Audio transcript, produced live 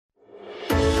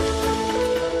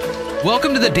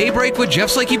Welcome to the Daybreak with Jeff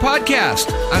Slakey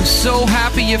podcast. I'm so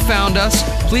happy you found us.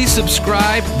 Please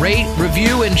subscribe, rate,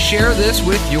 review, and share this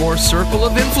with your circle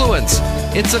of influence.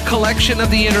 It's a collection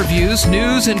of the interviews,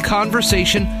 news, and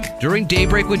conversation during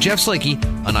Daybreak with Jeff Slakey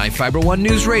on iFiber One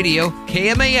News Radio,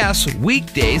 KMAS,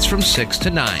 weekdays from 6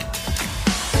 to 9.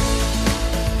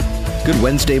 Good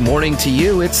Wednesday morning to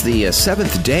you. It's the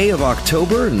 7th day of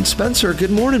October. And Spencer, good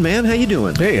morning, man. How you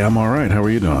doing? Hey, I'm all right. How are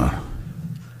you doing?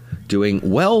 Doing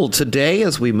well today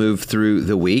as we move through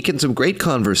the week, and some great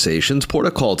conversations. Port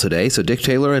of call today, so Dick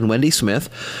Taylor and Wendy Smith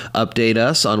update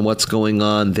us on what's going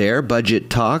on there, budget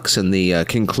talks, and the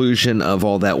conclusion of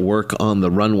all that work on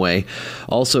the runway.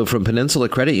 Also from Peninsula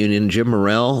Credit Union, Jim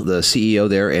Morrell, the CEO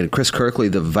there, and Chris Kirkley,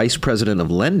 the Vice President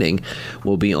of Lending,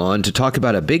 will be on to talk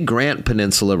about a big grant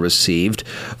Peninsula received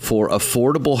for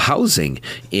affordable housing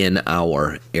in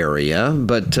our area.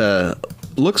 But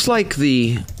looks like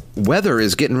the weather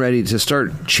is getting ready to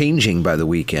start changing by the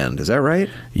weekend. Is that right?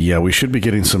 Yeah, we should be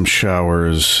getting some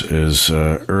showers as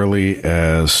early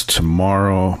as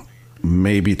tomorrow,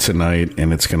 maybe tonight,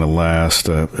 and it's going to last,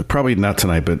 probably not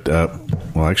tonight, but,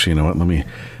 well, actually, you know what? Let me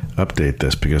update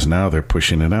this because now they're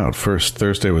pushing it out. First,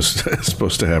 Thursday was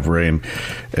supposed to have rain,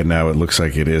 and now it looks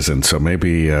like it isn't. So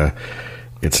maybe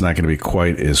it's not going to be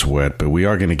quite as wet, but we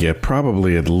are going to get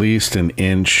probably at least an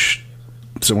inch,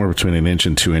 somewhere between an inch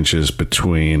and 2 inches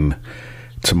between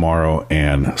tomorrow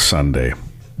and Sunday.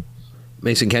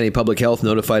 Mason County Public Health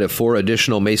notified of 4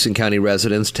 additional Mason County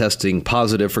residents testing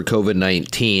positive for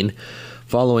COVID-19.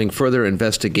 Following further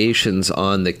investigations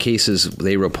on the cases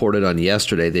they reported on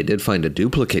yesterday, they did find a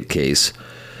duplicate case.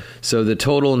 So the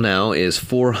total now is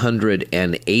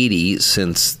 480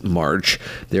 since March.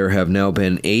 There have now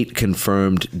been 8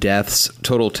 confirmed deaths.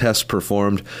 Total tests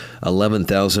performed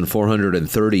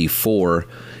 11,434,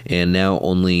 and now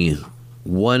only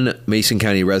 1 Mason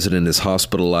County resident is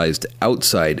hospitalized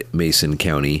outside Mason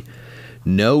County.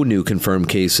 No new confirmed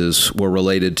cases were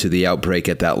related to the outbreak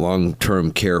at that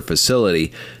long-term care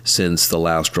facility since the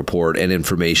last report and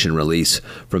information release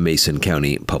from Mason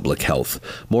County Public Health.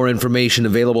 More information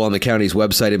available on the county's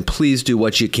website, and please do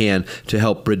what you can to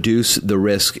help reduce the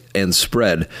risk and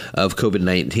spread of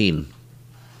COVID-19.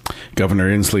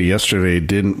 Governor Inslee yesterday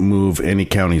didn't move any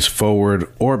counties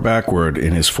forward or backward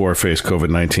in his 4-phase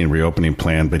COVID-19 reopening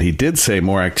plan, but he did say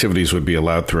more activities would be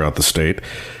allowed throughout the state.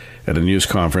 At a news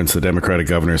conference, the Democratic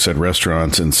governor said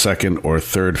restaurants in 2nd or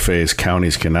 3rd phase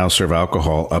counties can now serve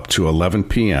alcohol up to 11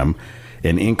 p.m.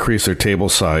 and increase their table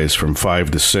size from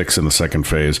 5 to 6 in the 2nd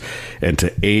phase and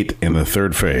to 8 in the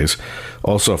 3rd phase.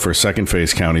 Also, for 2nd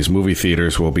phase counties, movie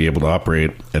theaters will be able to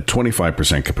operate at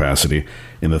 25% capacity,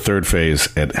 in the 3rd phase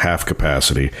at half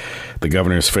capacity. The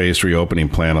governor's phased reopening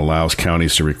plan allows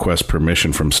counties to request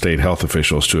permission from state health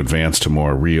officials to advance to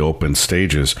more reopened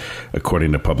stages,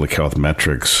 according to public health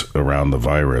metrics around the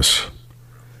virus.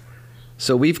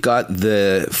 So we've got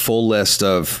the full list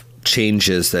of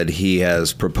changes that he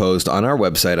has proposed on our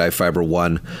website,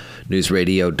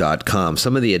 iFiber1newsradio.com.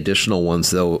 Some of the additional ones,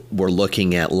 though, we're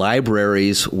looking at.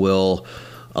 Libraries will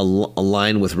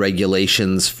align with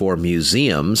regulations for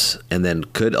museums and then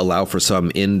could allow for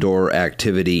some indoor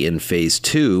activity in phase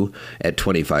 2 at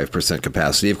 25%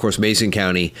 capacity. Of course, Mason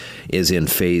County is in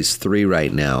phase 3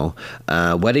 right now.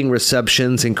 Wedding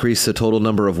receptions increase the total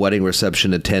number of wedding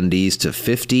reception attendees to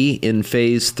 50 in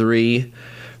phase 3.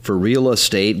 For real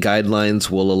estate, guidelines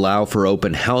will allow for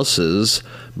open houses,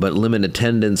 but limit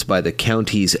attendance by the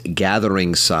county's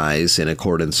gathering size in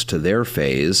accordance to their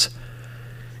phase.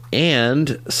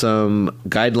 And some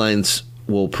guidelines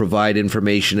will provide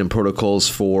information and protocols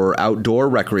for outdoor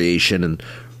recreation and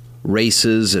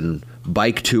races and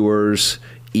bike tours,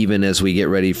 even as we get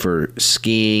ready for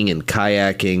skiing and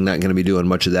kayaking. Not going to be doing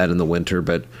much of that in the winter,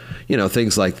 but, you know,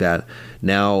 things like that.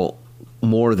 Now,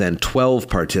 more than 12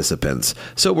 participants.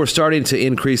 So we're starting to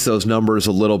increase those numbers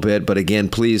a little bit. But again,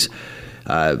 please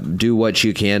do what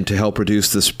you can to help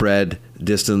reduce the spread,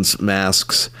 distance,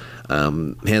 masks,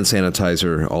 hand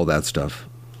sanitizer, all that stuff.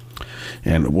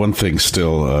 And one thing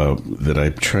still that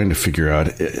I'm trying to figure out,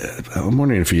 I'm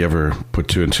wondering if you ever put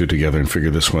 2 and 2 together and figure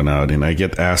this one out. And I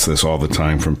get asked this all the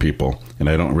time from people, and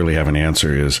I don't really have an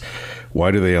answer, is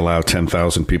why do they allow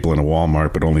 10,000 people in a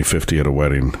Walmart but only 50 at a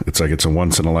wedding? It's like it's a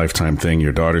once-in-a-lifetime thing.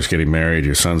 Your daughter's getting married,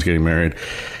 your son's getting married,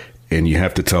 and you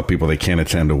have to tell people they can't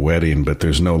attend a wedding, but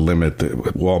there's no limit.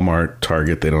 Walmart,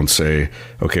 Target, they don't say,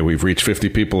 okay, we've reached 50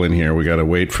 people in here. We got to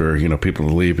wait for people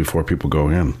to leave before people go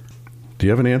in. Do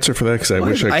you have an answer for that? Because I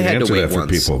wish I could answer that for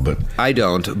people. But I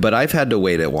don't, but I've had to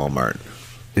wait at Walmart.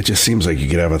 It just seems like you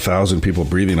could have 1,000 people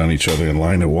breathing on each other in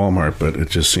line at Walmart, but it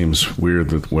just seems weird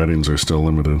that weddings are still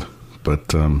limited.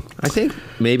 But I think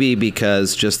maybe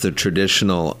because just the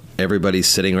traditional, everybody's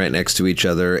sitting right next to each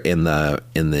other in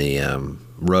the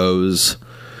rows,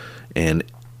 and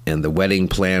the wedding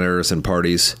planners and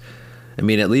parties. I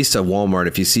mean, at least at Walmart,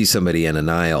 if you see somebody in an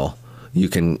aisle, you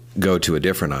can go to a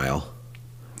different aisle.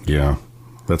 Yeah,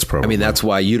 that's probably. I mean, that's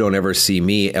why you don't ever see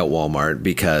me at Walmart,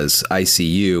 because I see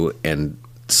you and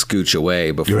scooch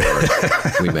away before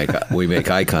we make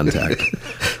eye contact.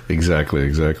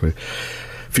 Exactly.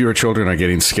 Fewer children are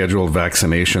getting scheduled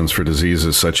vaccinations for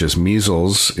diseases such as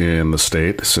measles in the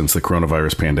state since the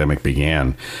coronavirus pandemic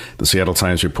began. The Seattle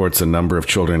Times reports the number of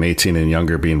children 18 and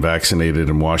younger being vaccinated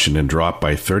in Washington dropped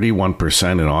by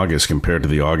 31% in August compared to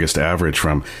the August average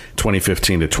from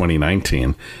 2015 to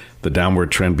 2019. The downward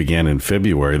trend began in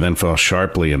February, then fell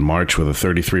sharply in March with a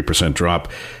 33% drop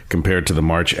compared to the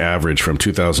March average from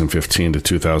 2015 to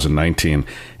 2019,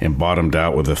 and bottomed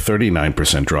out with a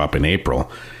 39% drop in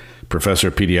April. Professor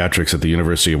of Pediatrics at the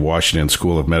University of Washington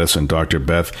School of Medicine, Dr.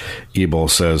 Beth Ebel,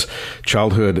 says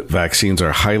childhood vaccines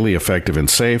are highly effective and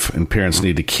safe, and parents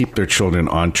need to keep their children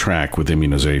on track with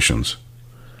immunizations.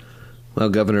 Well,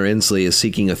 Governor Inslee is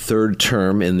seeking a third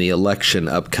term in the election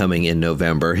upcoming in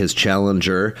November. His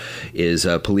challenger is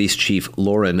Police Chief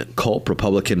Lauren Culp,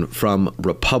 Republican from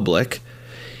Republic.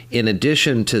 In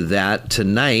addition to that,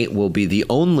 tonight will be the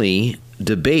only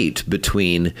debate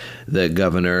between the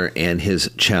governor and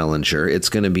his challenger. It's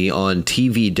going to be on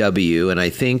TVW, and I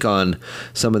think on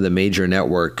some of the major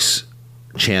networks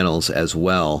channels as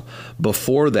well.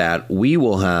 Before that, we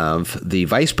will have the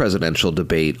vice presidential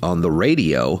debate on the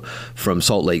radio from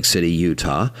Salt Lake City,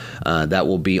 Utah. That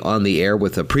will be on the air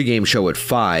with a pregame show at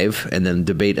 5 and then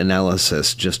debate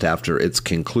analysis just after its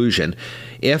conclusion.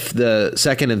 If the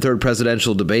second and third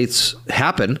presidential debates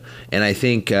happen, and I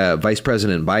think Vice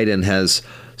President Biden has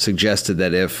suggested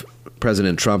that if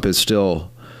President Trump is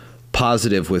still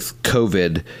positive with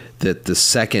COVID, that the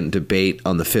second debate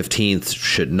on the 15th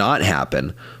should not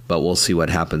happen, but we'll see what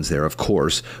happens there. Of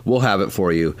course, we'll have it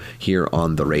for you here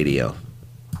on the radio.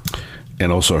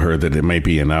 And also heard that it may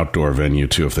be an outdoor venue,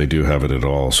 too, if they do have it at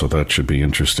all. So that should be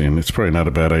interesting. It's probably not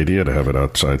a bad idea to have it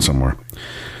outside somewhere.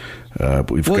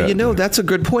 That's a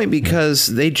good point, because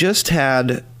they just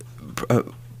had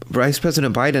Vice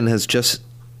President Biden has just,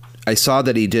 I saw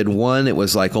that he did one. It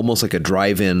was like almost like a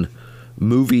drive-in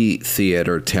movie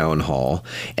theater town hall.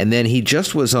 And then he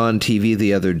just was on TV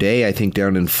the other day, I think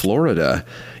down in Florida,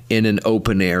 in an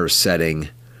open air setting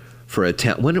for a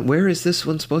town. Where is this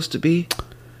one supposed to be?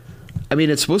 I mean,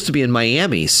 it's supposed to be in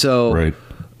Miami. So right.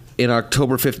 In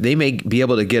October 5th, they may be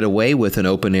able to get away with an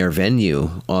open air venue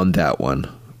on that one.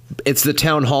 It's the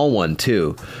town hall one,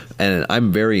 too. And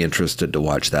I'm very interested to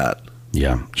watch that.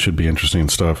 Yeah, should be interesting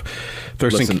stuff.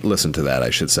 Listen to that, I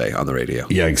should say, on the radio.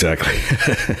 Yeah, exactly.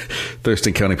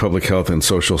 Thurston County Public Health and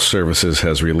Social Services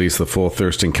has released the full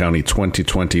Thurston County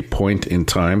 2020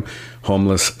 point-in-time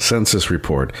homeless census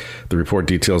report. The report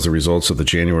details the results of the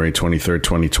January 23rd,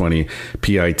 2020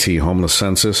 PIT homeless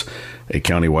census, a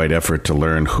countywide effort to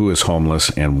learn who is homeless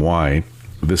and why.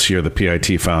 This year, the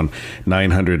PIT found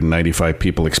 995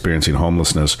 people experiencing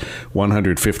homelessness.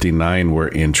 159 were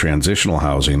in transitional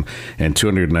housing, and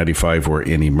 295 were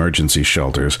in emergency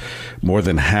shelters. More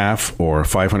than half, or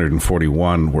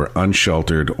 541, were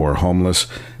unsheltered or homeless.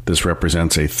 This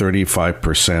represents a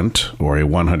 35% or a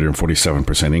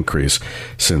 147% increase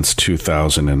since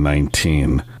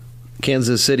 2019.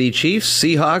 Kansas City Chiefs,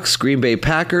 Seahawks, Green Bay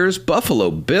Packers,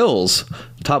 Buffalo Bills.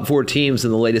 Top 4 teams in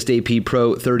the latest AP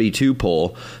Pro 32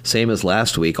 poll. Same as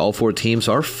last week. All 4 teams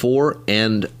are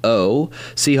 4-0.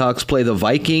 Seahawks play the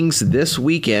Vikings this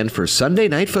weekend for Sunday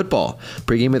Night Football.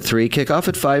 Pregame at 3, kickoff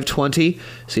at 5:20.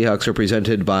 Seahawks are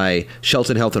presented by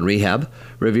Shelton Health and Rehab,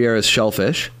 Riviera's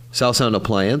Shellfish, South Sound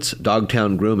Appliance,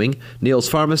 Dogtown Grooming, Neil's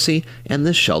Pharmacy, and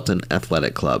the Shelton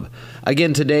Athletic Club.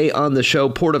 Again today on the show,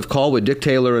 Port of Call with Dick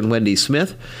Taylor and Wendy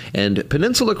Smith, and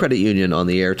Peninsula Credit Union on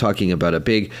the air talking about a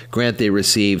big grant they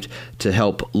received to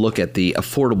help look at the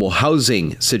affordable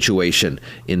housing situation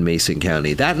in Mason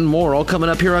County. That and more all coming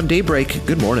up here on Daybreak.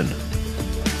 Good morning.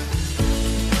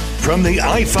 From the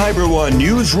iFiber One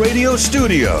News Radio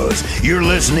studios, you're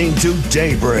listening to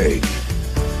Daybreak.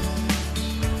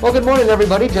 Well, good morning,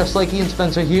 everybody. Jeff Slakey and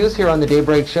Spencer Hughes here on the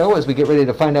Daybreak Show as we get ready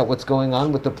to find out what's going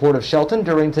on with the Port of Shelton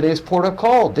during today's Port of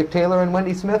Call. Dick Taylor and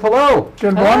Wendy Smith, hello.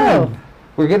 Good morning.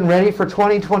 We're getting ready for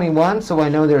 2021, so I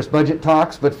know there's budget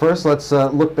talks, but first let's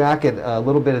look back at a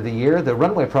little bit of the year. The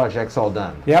runway project's all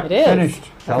done. Yep, it is. Finished.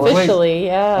 Officially,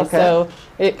 yeah. Okay. So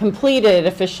it completed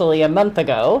officially a month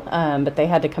ago, but they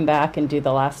had to come back and do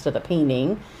the last of the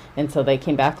painting. And so they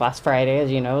came back last Friday,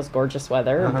 as you know. It was gorgeous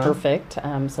weather and perfect.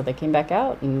 So they came back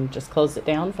out and just closed it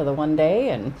down for the one day.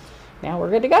 And now we're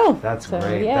good to go. That's so,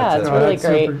 great. Yeah, That's it's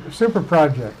really great. Super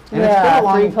project. And it's been a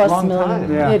long, 3+ long million.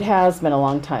 time. Yeah. It has been a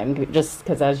long time, just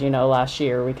because, as you know, last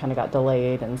year we kind of got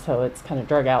delayed, and so it's kind of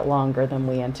drug out longer than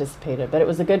we anticipated. But it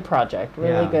was a good project,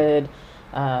 really good.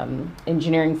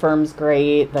 Engineering firm's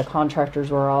great. The contractors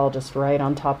were all just right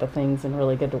on top of things and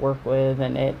really good to work with,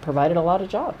 and it provided a lot of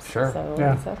jobs. Sure. So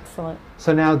Yeah. it's excellent.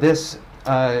 So now this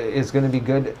is going to be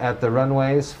good at the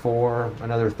runways for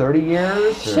another 30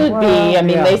 years? or- Should Well, be. I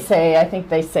mean, yeah. I think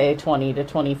they say 20 to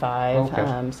 25.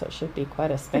 Okay. So it should be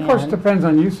quite a span. Of course, it depends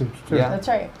on usage too. Yeah. That's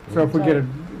right. So if we That's get a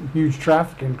huge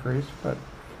traffic increase, but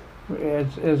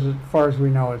as far as we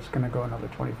know, it's going to go another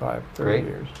 25, 30 Great.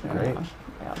 years. Yeah. Great.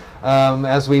 Yeah.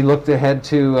 As we looked ahead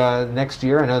to next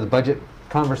year, I know the budget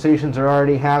conversations are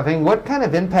already having. What kind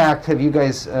of impact have you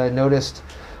guys noticed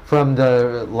from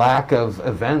the lack of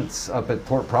events up at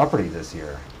Port Property this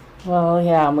year? Well,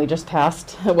 yeah, and we just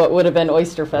passed what would have been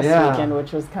Oyster Fest Yeah. weekend,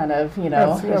 which was kind of,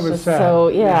 That it's was just sad. so,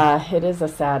 it is a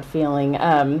sad feeling.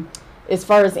 As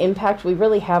far as impact, we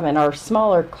really haven't. Our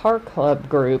smaller car club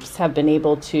groups have been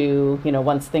able to,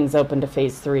 once things opened to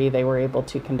phase 3, they were able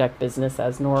to conduct business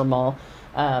as normal.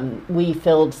 We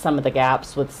filled some of the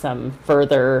gaps with some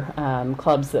further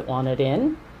clubs that wanted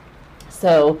in.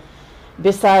 So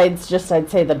besides just, I'd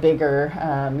say, the bigger,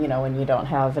 when you don't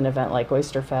have an event like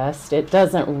Oyster Fest, it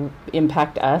doesn't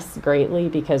impact us greatly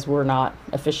because we're not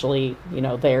officially,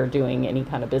 there doing any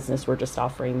kind of business. We're just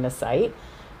offering the site.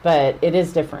 But it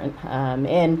is different.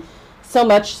 And so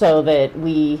much so that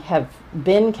we have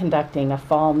been conducting a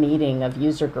fall meeting of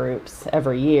user groups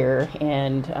every year.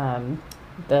 And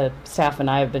the staff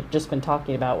and I have just been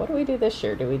talking about, what do we do this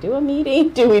year? Do we do a meeting?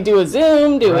 Do we do a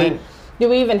Zoom? Do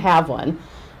we even have one?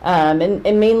 And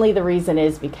mainly the reason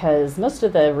is because most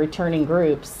of the returning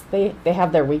groups, they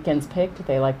have their weekends picked.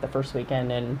 They like the first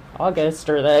weekend in August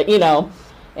or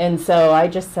and so I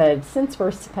just said, since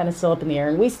we're kind of still up in the air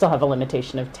and we still have a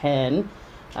limitation of 10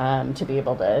 to be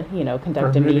able to,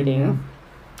 conduct a meeting,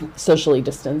 socially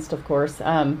distanced, of course,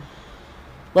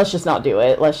 let's just not do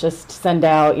it. Let's just send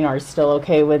out, are you still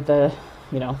okay with the,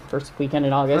 first weekend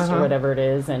in August or whatever it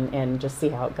is, and just see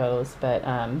how it goes. But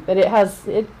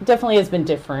it definitely has been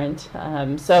different.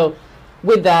 So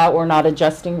with that, we're not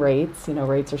adjusting rates.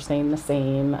 Rates are staying the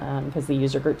same because the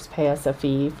user groups pay us a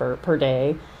fee per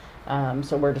day.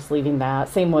 So we're just leaving that.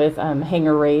 Same with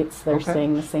hangar rates. They're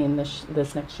staying the same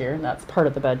this next year, and that's part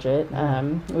of the budget.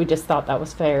 We just thought that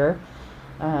was fair.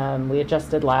 We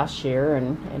adjusted last year,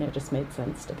 and it just made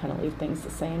sense to kind of leave things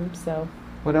the same. So,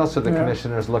 What else are the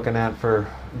commissioners looking at for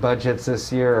budgets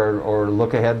this year or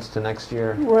look aheads to next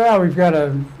year? Well,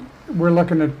 we're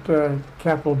looking at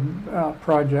capital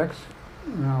projects.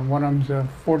 One of them's a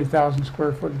 40,000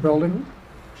 square foot building,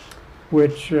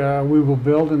 which we will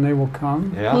build and they will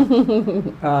come.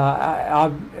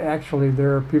 Yeah. Actually,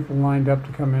 there are people lined up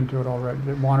to come into it already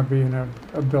that want to be in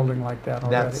a building like that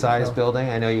already. That size so. building?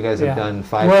 I know you guys have done Well,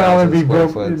 5,000 square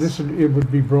foot. it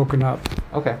would be broken up.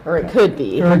 Okay. or it could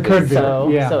be. Or it could be, So,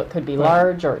 yeah. so it could be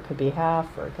large, or it could be half,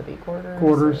 or it could be quarters.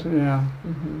 Quarters, or- yeah.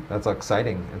 That's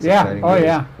exciting. It's Yeah. exciting Oh, news.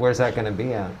 yeah. Where's that going to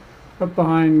be at? Up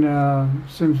behind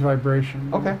Sims Vibration.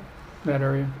 Okay. That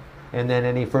area. And then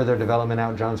any further development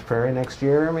out Johns Prairie next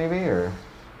year, maybe, or?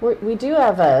 We do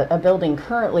have a building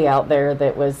currently out there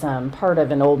that was part of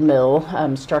an old mill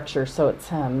structure, so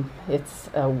it's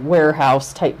a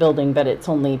warehouse type building, but it's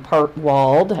only part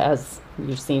walled, as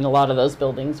you've seen a lot of those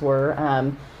buildings were.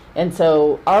 And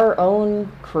so our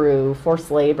own crew, forced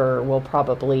labor, will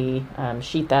probably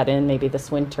sheet that in maybe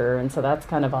this winter, and so that's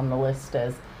kind of on the list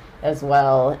as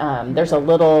well. There's a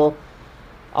little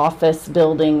office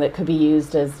building that could be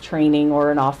used as training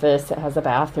or an office. It has a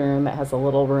bathroom, it has a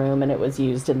little room, and it was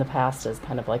used in the past as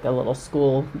kind of like a little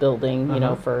school building,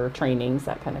 for trainings,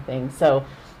 that kind of thing. So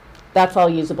that's all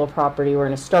usable property. We're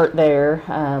going to start there.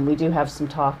 We do have some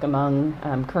talk among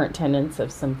current tenants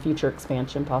of some future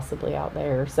expansion possibly out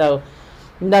there. So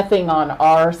nothing on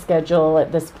our schedule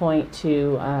at this point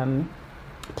to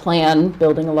plan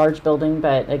building a large building,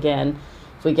 but again,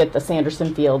 if we get the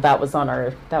Sanderson Field, that was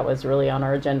really on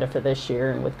our agenda for this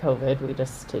year, and with COVID, it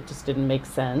just didn't make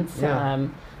sense. Yeah.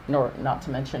 Nor, not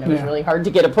to mention, it was really hard to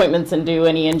get appointments and do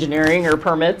any engineering or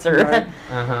permits or.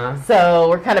 So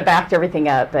we're kind of backed everything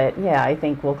up, but yeah, I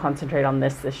think we'll concentrate on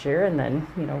this year, and then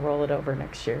roll it over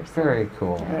next year. So. Very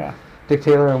cool. Yeah. Dick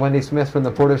Taylor and Wendy Smith from the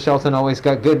Port of Shelton always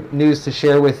got good news to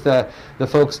share with the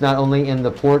folks not only in the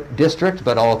Port District,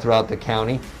 but all throughout the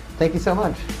county. Thank you so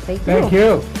much. Thank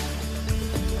you.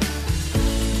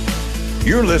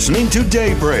 You're listening to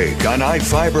Daybreak on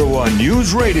iFiber One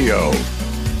News Radio.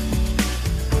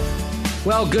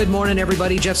 Well, good morning,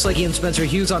 everybody. Jeff Slakey and Spencer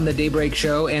Hughes on the Daybreak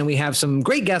Show, and we have some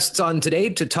great guests on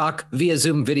today to talk via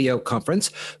Zoom video conference.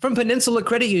 From Peninsula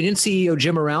Credit Union, CEO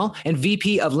Jim Morrell and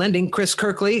VP of Lending, Chris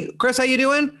Kirkley. Chris, how you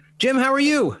doing? Jim, how are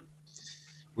you?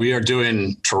 We are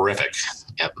doing terrific.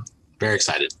 Yep. Very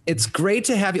excited. It's great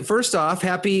to have you. First off,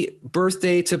 happy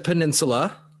birthday to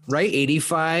Peninsula, right?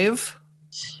 85?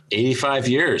 85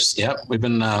 years. Yep. We've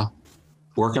been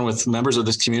working with members of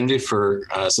this community for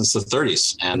since the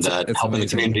 30s and helping amazing. The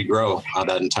community grow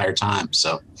that entire time.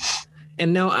 So,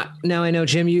 and now I know,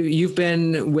 Jim, you've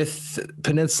been with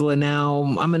Peninsula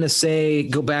now, I'm going to say,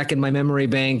 go back in my memory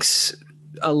banks,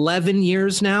 11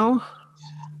 years now.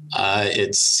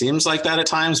 It seems like that at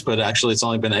times, but actually it's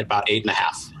only been about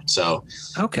 8.5. So,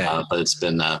 okay. But it's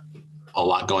been a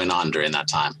lot going on during that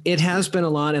time. It has been a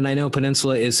lot, and I know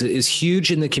Peninsula is huge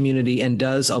in the community and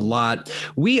does a lot.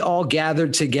 We all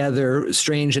gathered together,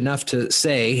 strange enough to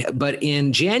say, but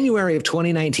in January of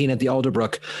 2019 at the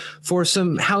Alderbrook for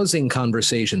some housing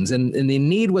conversations, and the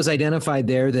need was identified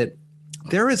there that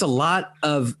there is a lot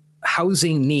of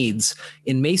housing needs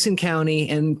in Mason County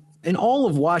and in all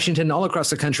of Washington, all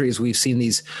across the country, as we've seen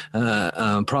these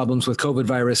problems with COVID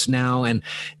virus now. And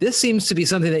this seems to be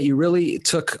something that you really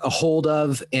took a hold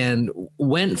of and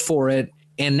went for it.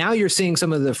 And now you're seeing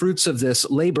some of the fruits of this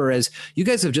labor as you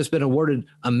guys have just been awarded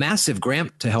a massive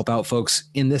grant to help out folks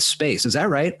in this space. Is that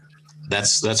right?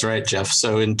 That's right, Jeff.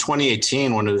 So in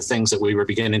 2018, one of the things that we were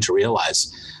beginning to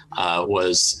realize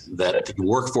was that the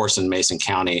workforce in Mason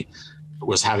County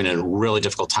was having a really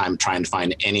difficult time trying to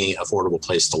find any affordable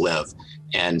place to live.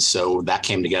 And so that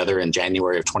came together in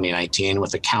January of 2019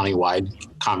 with a countywide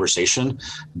conversation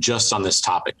just on this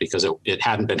topic because it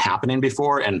hadn't been happening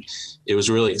before. And it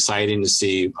was really exciting to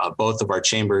see both of our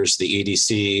chambers, the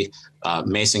EDC,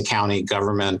 Mason County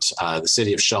government, the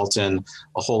city of Shelton,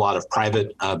 a whole lot of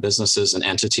private businesses and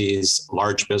entities,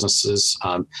 large businesses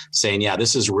saying, yeah,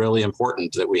 this is really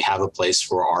important that we have a place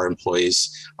for our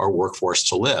employees, our workforce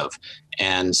to live.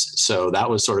 And so that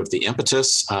was sort of the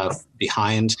impetus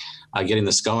behind getting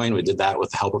this going. We did that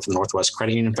with the help of the Northwest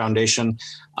Credit Union Foundation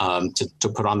to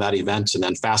put on that event. And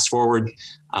then fast forward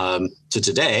to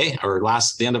today, or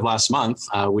the end of last month,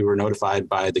 we were notified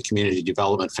by the Community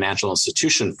Development Financial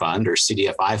Institution Fund, or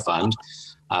CDFI fund,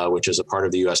 which is a part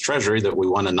of the U.S. Treasury, that we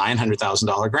won a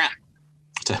 $900,000 grant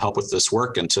to help with this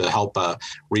work and to help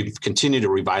continue to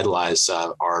revitalize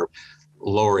our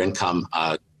lower income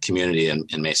community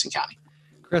in Mason County.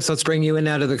 Chris, let's bring you in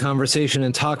now to the conversation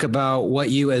and talk about what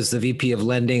you as the VP of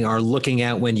Lending are looking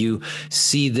at when you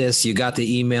see this. You got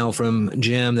the email from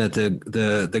Jim that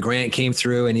the grant came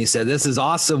through and he said, this is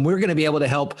awesome. We're going to be able to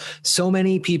help so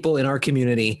many people in our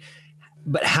community.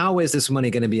 But how is this money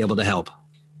going to be able to help?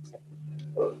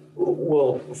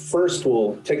 Well, first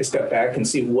we'll take a step back and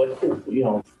see what,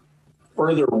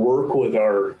 further work with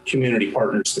our community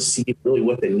partners to see really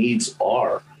what the needs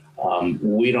are.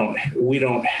 We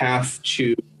don't have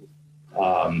to,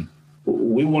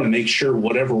 we want to make sure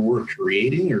whatever we're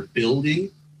creating or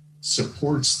building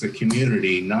supports the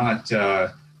community, not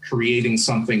creating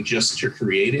something just to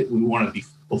create it. We want to be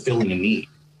fulfilling a need.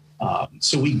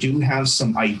 So we do have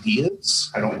some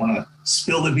ideas. I don't want to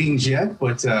spill the beans yet,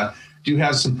 but do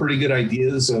have some pretty good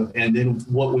ideas. And then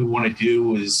what we want to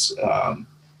do is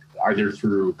either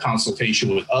through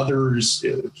consultation with others,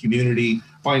 community,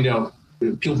 continue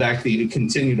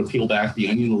to peel back the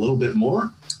onion a little bit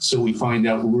more so we find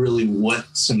out really what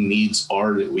some needs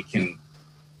are that we can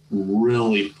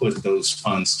really put those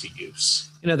funds to use.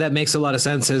 That makes a lot of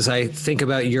sense as I think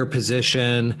about your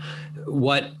position,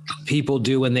 what people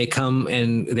do when they come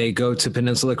and they go to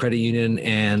Peninsula Credit Union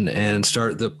and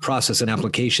start the process and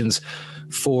applications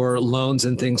for loans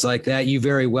and things like that. You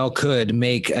very well could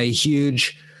make a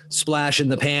huge splash in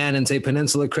the pan and say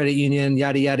Peninsula Credit Union,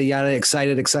 yada, yada, yada,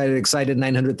 excited,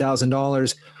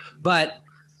 $900,000. But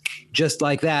just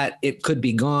like that, it could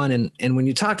be gone. And when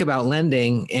you talk about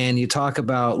lending and you talk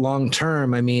about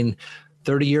long-term,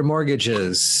 30-year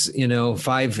mortgages,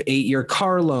 5-8-year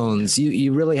car loans,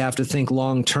 you really have to think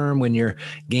long-term when you're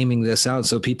gaming this out.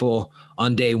 So people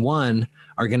on day one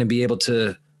are going to be able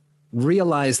to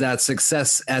realize that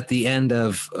success at the end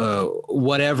of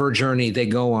whatever journey they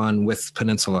go on with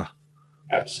Peninsula.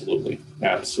 Absolutely.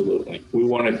 We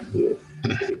want to,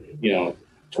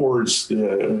 towards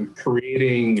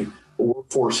creating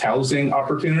workforce housing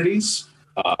opportunities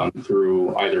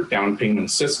through either down payment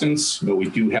assistance. We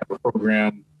do have a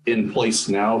program in place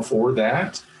now for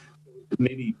that.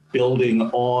 Maybe building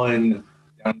on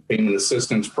down payment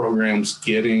assistance programs,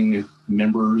 getting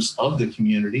members of the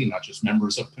community, not just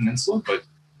members of Peninsula, but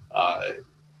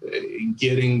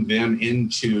getting them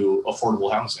into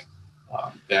affordable housing.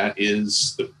 That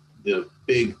is the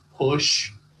big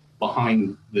push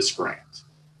behind this grant.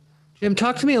 Jim,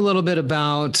 talk to me a little bit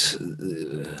about,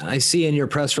 I see in your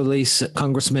press release,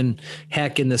 Congressman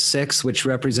Heck in the 6th, which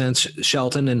represents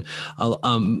Shelton and a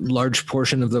large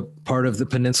portion of the part of the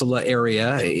Peninsula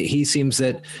area. He seems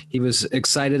that he was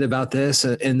excited about this,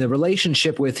 and the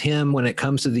relationship with him when it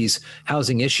comes to these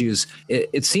housing issues,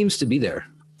 it seems to be there.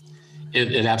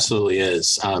 It absolutely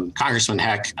is. Congressman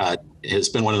Heck has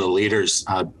been one of the leaders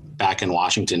back in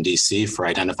Washington, D.C. for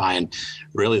identifying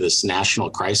really this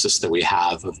national crisis that we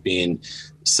have of being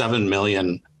 7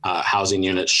 million housing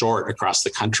units short across the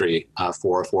country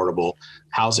for affordable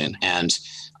housing. And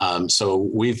so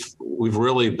we've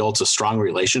really built a strong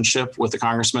relationship with the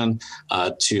congressman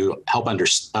to help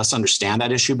us understand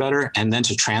that issue better, and then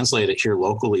to translate it here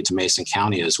locally to Mason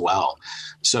County as well.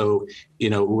 So,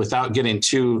 without getting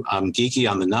too geeky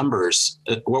on the numbers,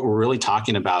 what we're really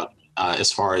talking about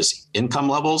as far as income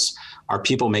levels are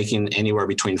people making anywhere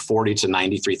between $40,000 to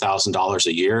 $93,000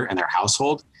 a year in their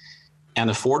household, and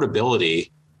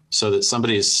affordability, so that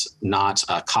somebody's not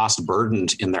cost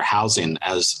burdened in their housing,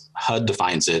 as HUD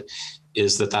defines it,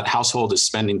 is that household is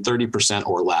spending 30%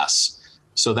 or less.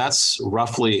 So that's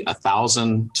roughly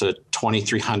 $1,000 to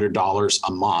 $2,300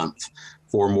 a month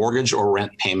for mortgage or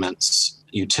rent payments,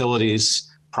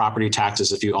 utilities, property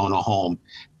taxes if you own a home.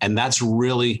 And that's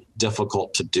really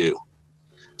difficult to do.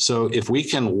 So if we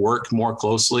can work more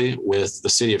closely with the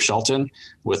city of Shelton,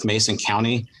 with Mason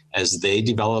County, as they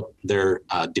develop their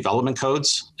development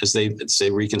codes, as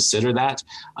they reconsider that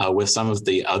with some of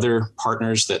the other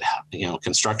partners that,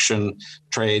 construction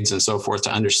trades and so forth,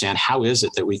 to understand how is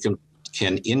it that we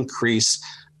can increase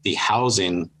the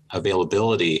housing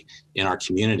availability in our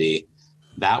community,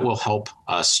 that will help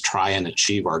us try and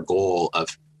achieve our goal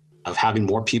of having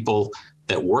more people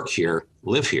that work here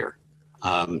live here.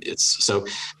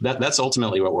 That's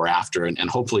ultimately what we're after, and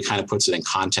hopefully kind of puts it in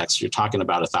context. You're talking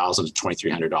about $1,000 to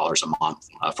 $2,300 a month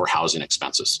for housing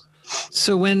expenses.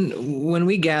 So when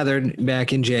we gathered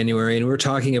back in January and we're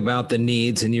talking about the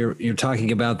needs, and you're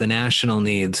talking about the national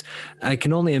needs, I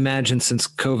can only imagine since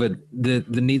COVID,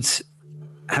 the needs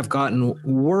have gotten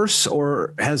worse,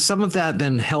 or has some of that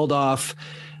been held off?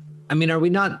 I mean, are we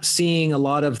not seeing a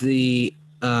lot of the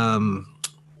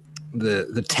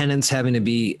tenants having to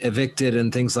be evicted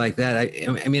and things like that?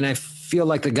 I mean, I feel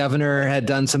like the governor had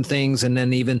done some things, and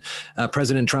then even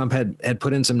President Trump had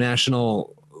put in some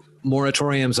national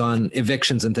moratoriums on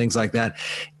evictions and things like that.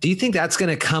 Do you think that's going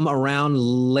to come around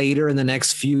later in the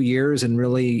next few years and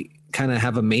really kind of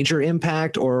have a major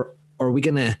impact, or are we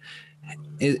going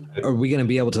to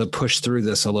be able to push through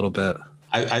this a little bit?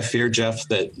 I fear, Jeff,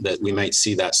 that we might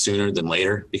see that sooner than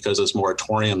later, because those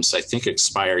moratoriums, I think,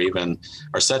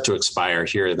 are set to expire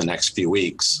here in the next few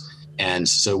weeks. And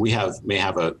so we may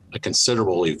have a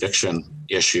considerable eviction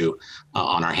issue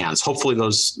on our hands. Hopefully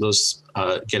those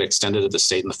get extended at the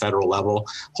state and the federal level.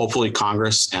 Hopefully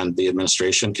Congress and the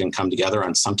administration can come together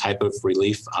on some type of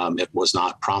relief. It was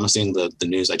not promising, the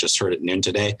news I just heard at noon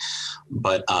today,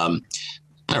 but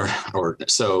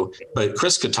but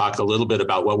Chris could talk a little bit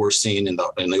about what we're seeing in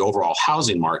the overall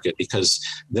housing market, because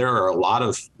there's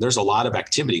a lot of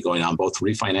activity going on, both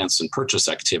refinance and purchase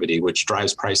activity, which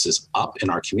drives prices up in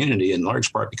our community, in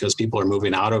large part because people are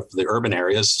moving out of the urban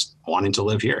areas wanting to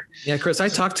live here. Yeah, Chris, I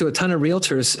talked to a ton of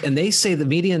realtors, and they say the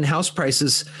median house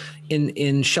prices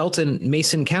in Shelton,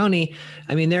 Mason County,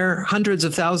 I mean, they're hundreds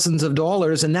of thousands of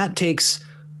dollars, and that takes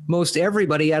most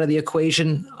everybody out of the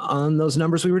equation on those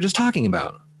numbers we were just talking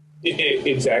about.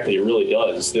 Exactly, it really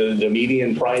does. The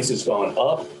median price has gone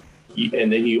up,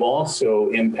 and then you also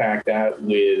impact that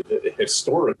with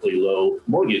historically low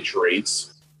mortgage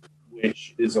rates,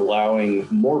 which is allowing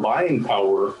more buying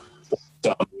power for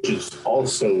some, which is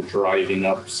also driving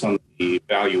up some of the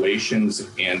valuations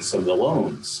and some of the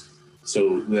loans.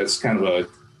 So that's kind of a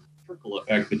trickle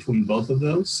effect between both of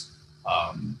those.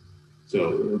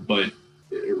 But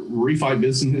refi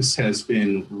business has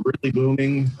been really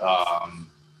booming.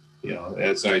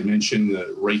 As I mentioned,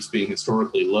 the rates being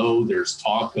historically low, there's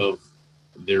talk of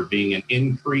there being an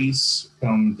increase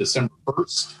come December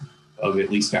 1st of at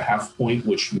least a half point,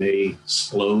 which may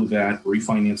slow that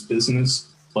refinance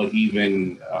business. But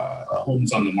even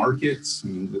homes on the market,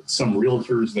 some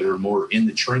realtors that are more in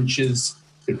the trenches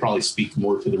could probably speak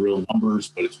more to the real numbers,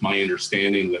 but it's my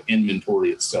understanding that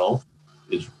inventory itself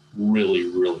is really,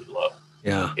 really low.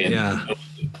 Yeah. And those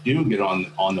that do get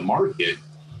on the market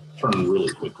turn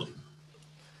really quickly.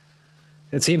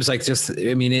 It seems like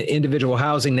individual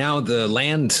housing now, the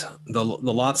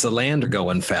lots of land are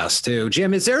going fast too.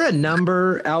 Jim, is there a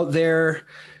number out there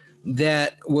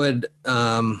that would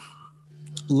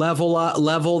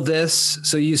level this.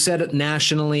 So you said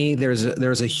nationally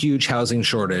there's a huge housing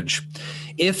shortage.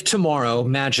 If tomorrow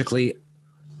magically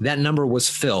that number was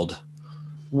filled,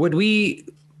 would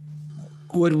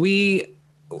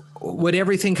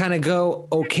everything kind of go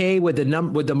okay? Would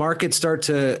the market start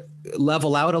to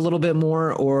level out a little bit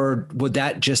more, or would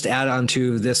that just add on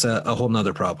to this a whole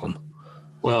nother problem?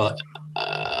 Well,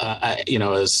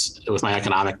 as with my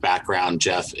economic background,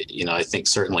 Jeff, I think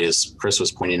certainly, as Chris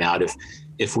was pointing out,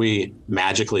 if we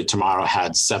magically tomorrow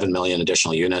had 7 million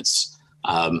additional units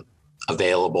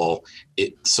available,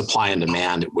 supply and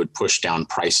demand would push down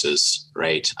prices,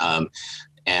 right?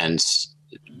 And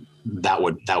that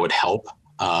would help.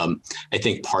 I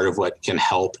think part of what can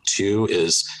help too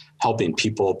is helping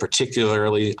people,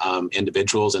 particularly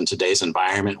individuals in today's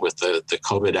environment with the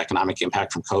COVID economic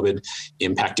impact from COVID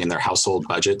impacting their household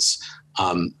budgets.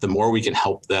 The more we can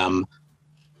help them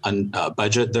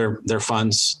budget their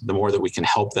funds, the more that we can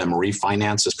help them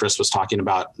refinance, as Chris was talking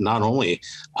about, not only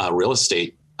real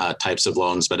estate types of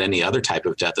loans, but any other type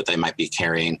of debt that they might be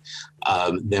carrying,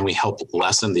 then we help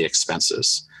lessen the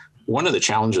expenses. One of the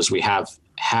challenges we have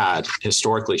had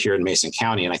historically here in Mason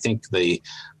County, and I think the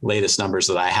latest numbers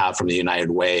that I have from the United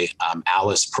Way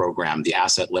ALICE program, the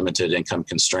Asset Limited Income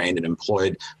Constrained and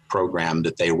Employed program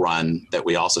that they run, that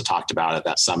we also talked about at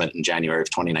that summit in January of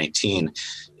 2019,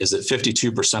 is that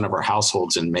 52% of our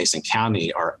households in Mason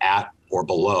County are at or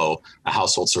below a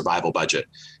household survival budget,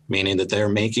 meaning that they're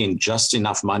making just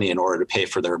enough money in order to pay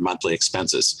for their monthly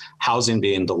expenses, housing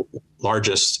being the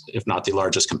largest, if not the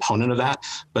largest component of that,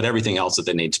 but everything else that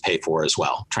they need to pay for as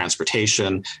well.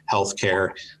 Transportation,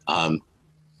 healthcare,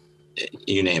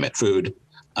 you name it, food.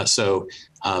 So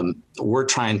we're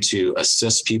trying to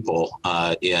assist people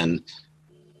in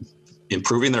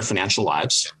improving their financial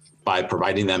lives by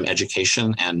providing them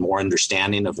education and more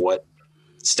understanding of what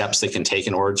steps they can take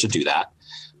in order to do that,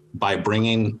 by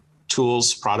bringing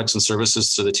tools, products, and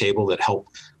services to the table that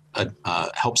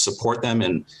help support them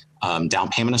in down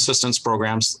payment assistance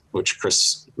programs, which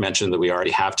Chris mentioned that we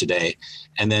already have today,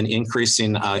 and then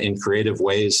increasing in creative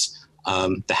ways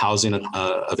the housing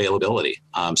availability.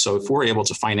 So if we're able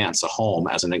to finance a home,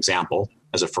 as an example,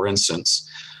 for instance,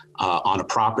 on a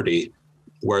property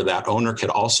where that owner could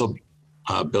also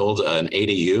build an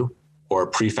ADU or a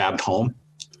prefabbed home,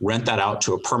 rent that out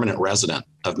to a permanent resident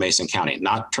of Mason County,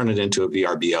 not turn it into a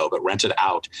VRBO, but rent it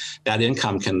out. That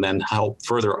income can then help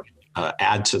further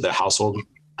add to the household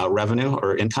revenue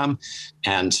or income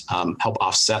and help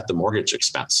offset the mortgage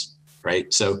expense,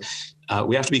 right? So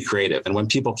we have to be creative. And when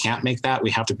people can't make that,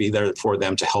 we have to be there for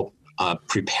them to help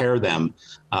prepare them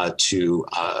to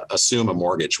assume a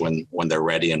mortgage when they're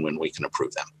ready and when we can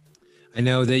approve them. I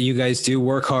know that you guys do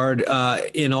work hard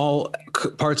in all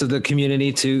parts of the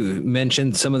community to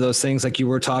mention some of those things like you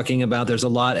were talking about. There's a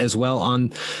lot as well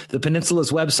on the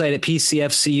Peninsula's website at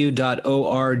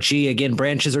pcfcu.org. Again,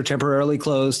 branches are temporarily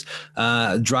closed,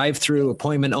 drive-through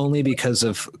appointment only because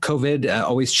of COVID.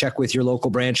 Always check with your local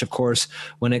branch, of course,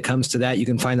 when it comes to that. You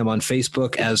can find them on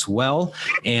Facebook as well.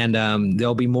 And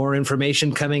there'll be more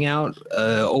information coming out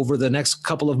over the next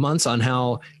couple of months on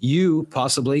how you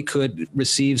possibly could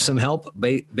receive some help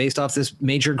based off this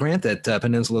major grant that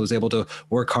Peninsula was able to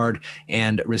work hard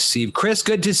and receive. Chris,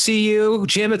 good to see you.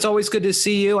 Jim, it's always good to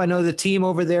see you. I know the team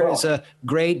over there is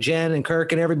great. Jen and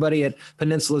Kirk and everybody at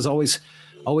Peninsula is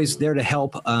always there to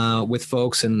help with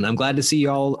folks. And I'm glad to see you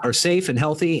all are safe and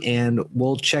healthy, and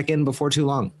we'll check in before too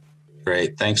long.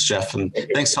 Great. Thanks, Jeff. And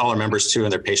thanks to all our members too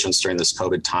and their patience during this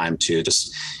COVID time too.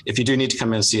 Just if you do need to come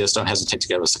in and see us, don't hesitate to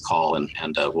give us a call, and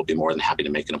we'll be more than happy to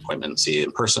make an appointment and see you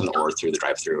in person or through the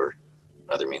drive-through or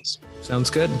other means. Sounds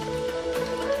good.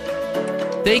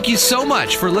 Thank you so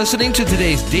much for listening to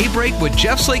today's Daybreak with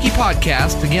Jeff Slakey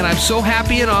podcast. Again, I'm so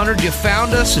happy and honored you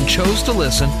found us and chose to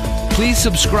listen. Please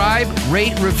subscribe,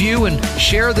 rate, review, and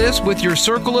share this with your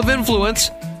circle of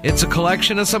influence. It's a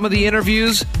collection of some of the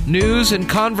interviews, news, and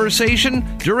conversation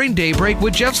during Daybreak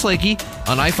with Jeff Slakey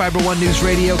on iFiber One News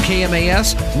Radio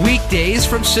KMAS, weekdays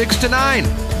from 6 to 9.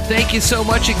 Thank you so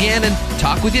much again, and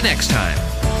talk with you next time.